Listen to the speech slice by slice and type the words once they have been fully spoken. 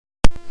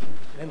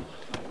Then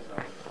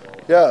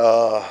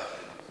Yeah,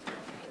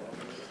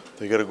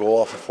 they get a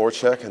goal off a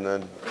forecheck, and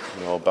then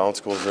a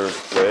bounce goes their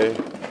way,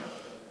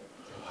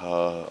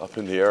 up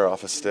in the air,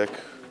 off a stick,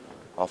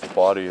 off a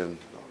body, and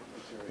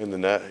in the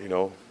net.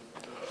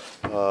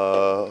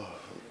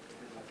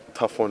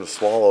 Tough one to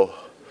swallow,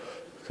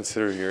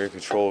 considering you're in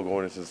control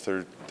going into the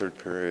third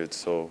period.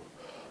 So,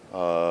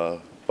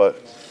 but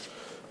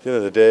at the end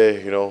of the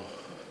day,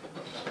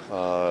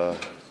 I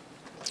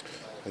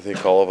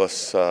think all of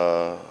us,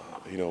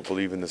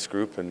 believe in this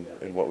group and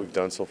what we've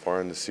done so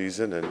far in the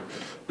season, and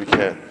we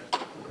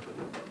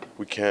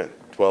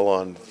can't dwell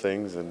on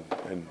things and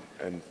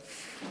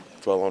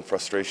dwell on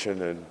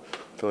frustration and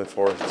feeling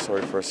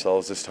sorry for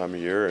ourselves this time of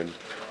year. And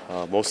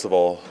most of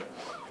all,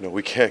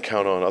 we can't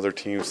count on other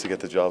teams to get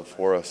the job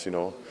for us.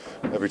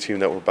 Every team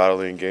that we're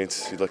battling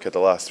against, you look at the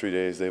last 3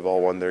 days, they've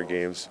all won their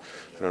games,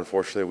 and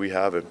unfortunately we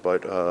haven't.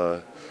 But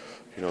the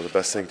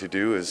best thing to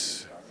do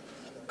is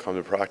come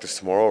to practice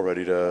tomorrow,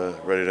 ready to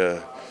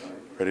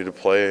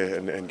play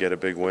and get a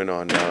big win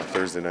on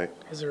Thursday night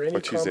or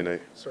Tuesday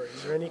night. Is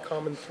there any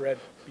common thread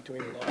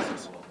between the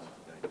losses?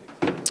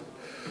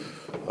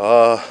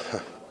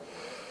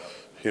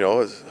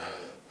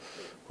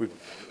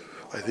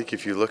 I think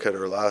if you look at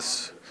our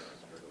last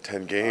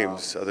 10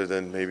 games, other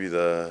than maybe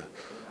the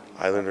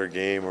Islander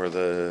game or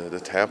the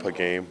Tampa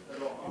game,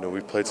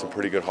 we've played some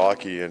pretty good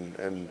hockey,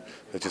 and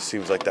it just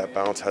seems like that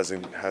bounce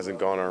hasn't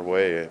gone our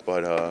way.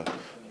 But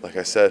like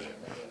I said,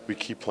 we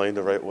keep playing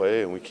the right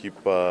way, and we keep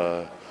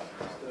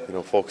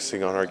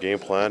focusing on our game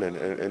plan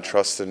and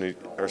trusting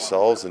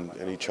ourselves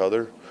and each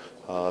other.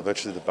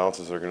 Eventually the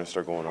bounces are going to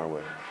start going our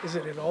way. Is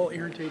it at all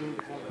irritating?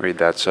 Read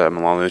that's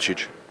Milan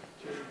Lucic.